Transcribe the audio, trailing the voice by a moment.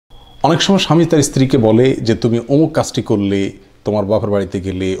অনেক সময় স্বামী তার স্ত্রীকে বলে যে তুমি অমুক কাজটি করলে, তোমার বাপের বাড়িতে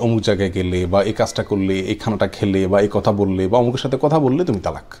গেলে, অমুক জায়গায় গেলে, বা এই কাজটা করলে, এই খানাটা খেলে, বা এই কথা বললে, বা অমুকের সাথে কথা বললে তুমি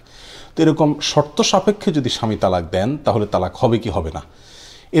তালাক। তো এরকম শর্ত সাপেক্ষে যদি স্বামী তালাক দেন তাহলে তালাক হবে কি হবে না?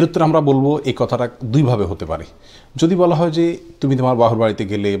 এর উত্তরে আমরা বলবো এই কথাটা দুইভাবে হতে পারে। যদি বলা হয় যে তুমি তোমার বাপের বাড়িতে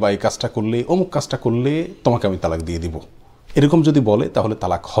গেলে বা এই কাজটা করলে, অমুক কাজটা করলে তোমাকে আমি তালাক দিয়ে দিব, এরকম যদি বলে তাহলে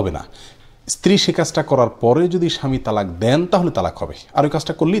তালাক হবে না। স্ত্রী সে কাজটা করার পরে যদি স্বামী তালাক দেন তাহলে তালাক হবে, আর ওই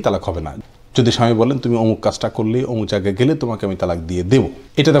কাজটা করলেই তালাক হবে না। যদি স্বামী বলেন তুমি অমুক কাজটা করলে, অমুক জায়গায় গেলে তোমাকে আমি তালাক দিয়ে দেব,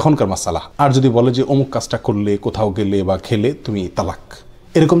 এটা তখনকার মাসালা। আর যদি বলে যে অমুক কাজটা করলে, কোথাও গেলে বা খেলে তুমি তালাক,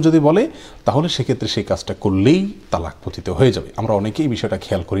 এরকম যদি বলে তাহলে সেক্ষেত্রে সেই কাজটা করলেই তালাক পতিত হয়ে যাবে। আমরা অনেকেই বিষয়টা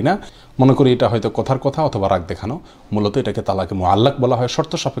খেয়াল করি না, মনে করি এটা হয়তো কথার কথা অথবা রাগ দেখানো। মূলত এটাকে তালাকে মুআল্লাক বলা হয়,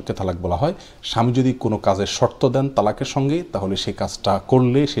 শর্ত সাপেক্ষে তালাক বলা হয়। স্বামী যদি কোনো কাজের শর্ত দেন তালাকের সঙ্গে, তাহলে সেই কাজটা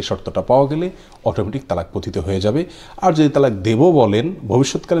করলে, সেই শর্তটা পাওয়া গেলে অটোমেটিক তালাক পতিত হয়ে যাবে। আর যদি তালাক দেবও বলেন,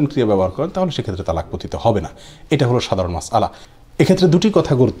 ভবিষ্যৎকালীন ক্রিয়া ব্যবহার করেন, তাহলে সেক্ষেত্রে তালাক পতিত হবে না। এটা হলো সাধারণ মাসআলা। এক্ষেত্রে দুটি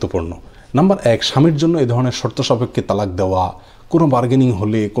কথা গুরুত্বপূর্ণ। নাম্বার এক, স্বামীর জন্য এ ধরনের শর্ত সাপেক্ষে তালাক দেওয়া, কোনো বার্গেনিং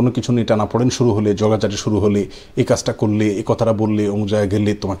হলে, কোনো কিছু নিয়ে টানাপোড়েন শুরু হলে, জগাজাটি শুরু হলে, এই কাজটা করলে, এই কথাটা বললে, অমুক জায়গায়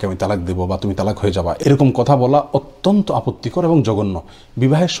গেলে তোমাকে আমি তালাক দেবো বা তুমি তালাক হয়ে যাবা, এরকম কথা বলা অত্যন্ত আপত্তিকর এবং জঘন্য।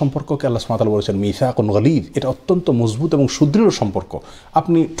 বিবাহের সম্পর্ককে আল্লাহ সুবহানাহু ওয়া তাআলা বলেছেন মিসাকুন গালিজ, এটা অত্যন্ত মজবুত এবং সুদৃঢ় সম্পর্ক।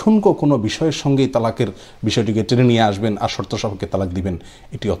 আপনি ঠুনকো কোনো বিষয়ের সঙ্গেই তালাকের বিষয়টিকে টেনে নিয়ে আসবেন আর শর্ত সাপেক্ষে তালাক দিবেন,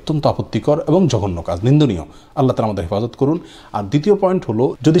 এটি অত্যন্ত আপত্তিকর এবং জঘন্য কাজ, নিন্দনীয়। আল্লাহ তাআলা আমাদের হেফাজত করুন। আর দ্বিতীয় পয়েন্ট হলো,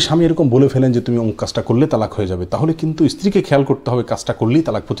 যদি স্বামী এরকম বলে ফেলেন যে তুমি অমুক কাজটা করলে তালাক হয়ে যাবে, তাহলে কিন্তু স্ত্রীকে খেয়াল করতে হবে কাজটা করলেই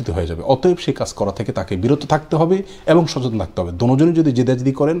তালাক পতিত হয়ে যাবে। অতএব সেই কাজ করা থেকে তাকে বিরত থাকতে হবে এবং সচেতন থাকতে হবে। দুজনই যদি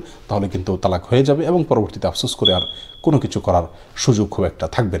জেদাজেদি করেন তাহলে কিন্তু তালাক হয়ে যাবে এবং পরবর্তীতে আফসোস করে আর কোনো কিছু করার সুযোগ খুব একটা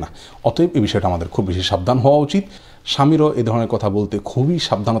থাকবে না। অতএব এই বিষয়টা আমাদের খুব বেশি সাবধান হওয়া উচিত। স্বামীরও এই ধরনের কথা বলতে খুবই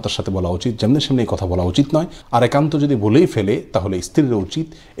সাবধানতার সাথে বলা উচিত, যেমনি সেমনি এই কথা বলা উচিত নয়। আর একান্ত যদি বলেই ফেলে তাহলে স্ত্রীরও উচিত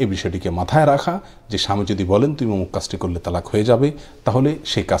এই বিষয়টিকে মাথায় রাখা যে স্বামী যদি বলেন তুমি অমুক কাজটি করলে তালাক হয়ে যাবে, তাহলে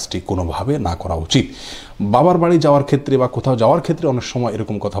সেই কাজটি কোনোভাবে না করা উচিত। বাবার বাড়ি যাওয়ার ক্ষেত্রে বা কোথাও যাওয়ার ক্ষেত্রে অনেক সময়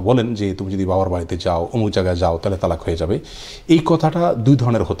এরকম কথা বলেন যে তুমি যদি বাবার বাড়িতে যাও, অমুক জায়গায় যাও, তাহলে তালাক হয়ে যাবে। এই কথাটা দুই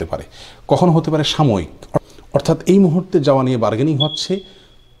ধরনের হতে পারে। কখনো হতে পারে সাময়িক, অর্থাৎ এই মুহূর্তে যাওয়া নিয়ে বার্গেনিং হচ্ছে,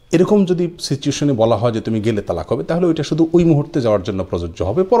 এরকম যদি সিচুয়েশনে বলা হয় যে তুমি গেলে তালাক হবে, তাহলে ওইটা শুধু ওই মুহূর্তে যাওয়ার জন্য প্রযোজ্য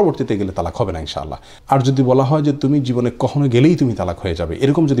হবে, পরবর্তীতে গেলে তালাক হবে না ইনশাআল্লাহ। আর যদি বলা হয় যে তুমি জীবনে কখনো গেলেই তুমি তালাক হয়ে যাবে,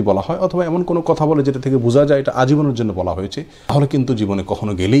 এরকম যদি বলা হয়, অথবা এমন কোনো কথা বলে যেটা থেকে বোঝা যায় এটা আজীবনের জন্য বলা হয়েছে, তাহলে কিন্তু জীবনে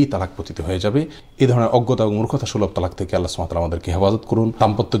কখনো গেলেই তালাক পতিত হয়ে যাবে। এই ধরনের অজ্ঞতা এবং মূর্খতা সুলভ তালাক থেকে আল্লাহ সুবহানাহু ওয়া তাআলা আমাদেরকে হেফাজত করুন।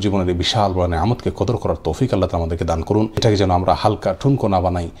 দাম্পত্য জীবনের এই বিশাল বড় নেয়ামতকে কদর করার তৌফিক আল্লাহ তাআলা আমাদেরকে দান করুন। এটাকে যেন আমরা হালকা ঠুনকো না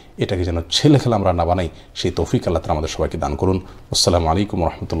বানাই, এটাকে যেন ছেলে খেলা আমরা না বানাই, সেই তৌফিক আল্লাহ তাআলা আমাদের সবাইকে দান করুন। আসসালামু আলাইকুম ওয়া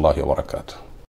রাহমাতুল্লাহি ওয়া বারাকাতুহু।